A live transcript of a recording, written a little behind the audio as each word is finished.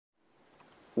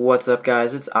What's up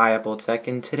guys, it's iAppleTech,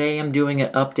 and today I'm doing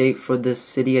an update for this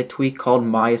Cydia tweak called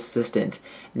MyAssistant.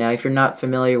 Now if you're not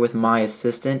familiar with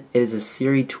MyAssistant, it is a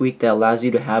Siri tweak that allows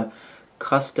you to have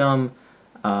custom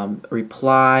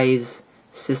replies,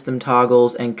 system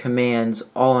toggles, and commands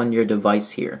all on your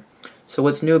device here. So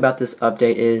what's new about this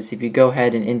update is if you go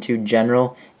ahead and into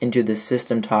General, into the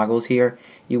system toggles here,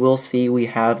 you will see we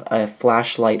have a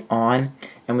flashlight on,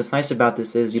 and what's nice about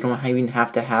this is you don't even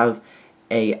have to have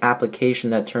a application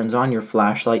that turns on your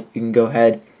flashlight. You can go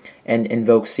ahead and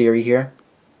invoke Siri here.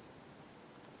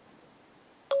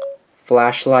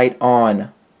 Flashlight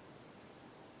on.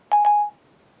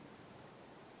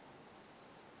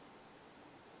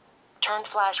 Turn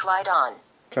flashlight on.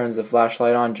 Turns the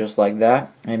flashlight on just like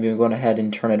that. And we're going ahead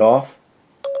and turn it off.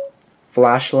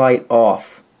 Flashlight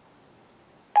off.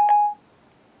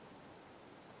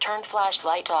 Turn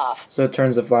flashlight off. So it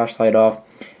turns the flashlight off.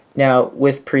 Now,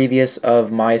 with previous of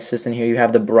MyAssistant here, you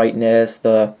have the brightness,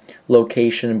 the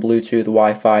location, Bluetooth,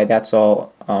 Wi-Fi, that's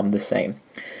all the same.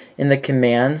 In the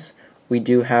commands, we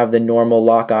do have the normal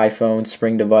lock iPhone,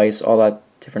 spring device, all that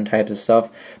different types of stuff.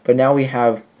 But now we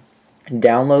have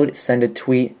download, send a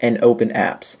tweet, and open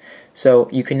apps. So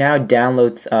you can now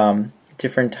download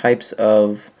different types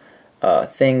of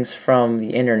things from the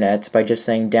internet by just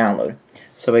saying download.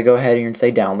 So I go ahead here and say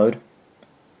download.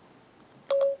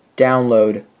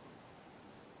 Download.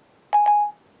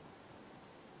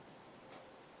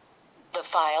 The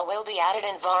file will be added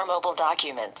in VAR mobile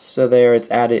documents. So there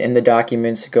it's added in the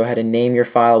documents. Go ahead and name your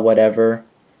file whatever,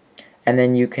 and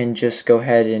then you can just go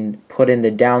ahead and put in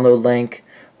the download link,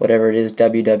 whatever it is,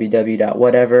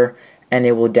 www.whatever, and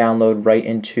it will download right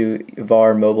into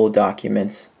VAR mobile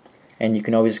documents. And you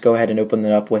can always go ahead and open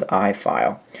it up with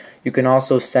iFile. You can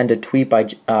also send a tweet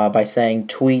by saying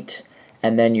tweet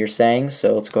and then you're saying,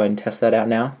 so let's go ahead and test that out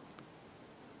now.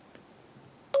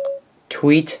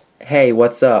 Tweet, hey,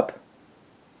 what's up?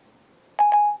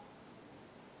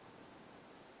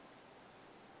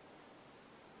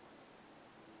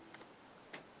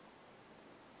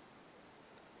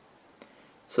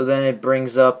 So then it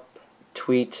brings up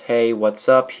tweet, hey, what's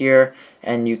up here,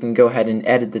 and you can go ahead and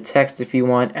edit the text if you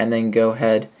want, and then go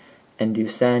ahead and do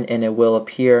send, and it will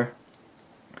appear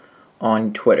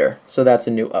on Twitter. So that's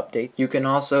a new update. You can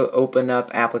also open up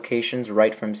applications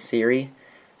right from Siri.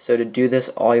 So to do this,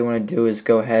 all you want to do is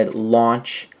go ahead,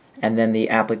 launch, and then the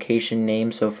application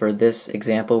name. So for this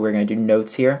example, we're going to do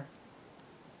Notes here.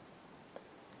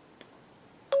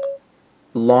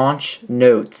 Launch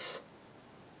Notes.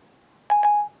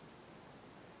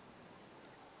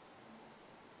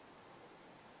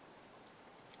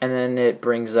 And then it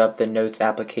brings up the Notes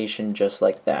application just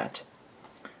like that.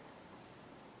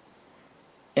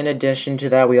 In addition to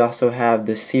that, we also have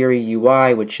the Siri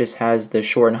UI, which just has the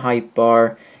short and height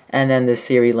bar, and then the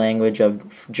Siri language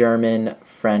of German,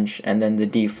 French, and then the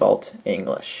default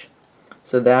English.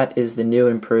 So that is the new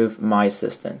improved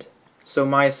MyAssistant. So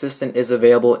MyAssistant is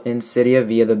available in Cydia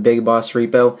via the Big Boss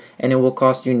repo, and it will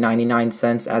cost you 99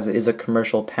 cents as it is a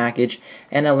commercial package,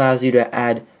 and allows you to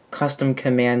add custom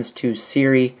commands to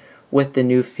Siri with the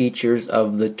new features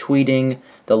of the tweeting,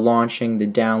 the launching, the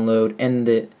download, and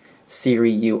the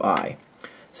Siri UI.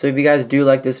 So if you guys do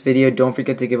like this video, don't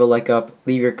forget to give a like up,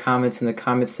 leave your comments in the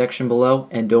comments section below,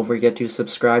 and don't forget to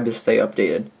subscribe to stay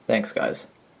updated. Thanks guys.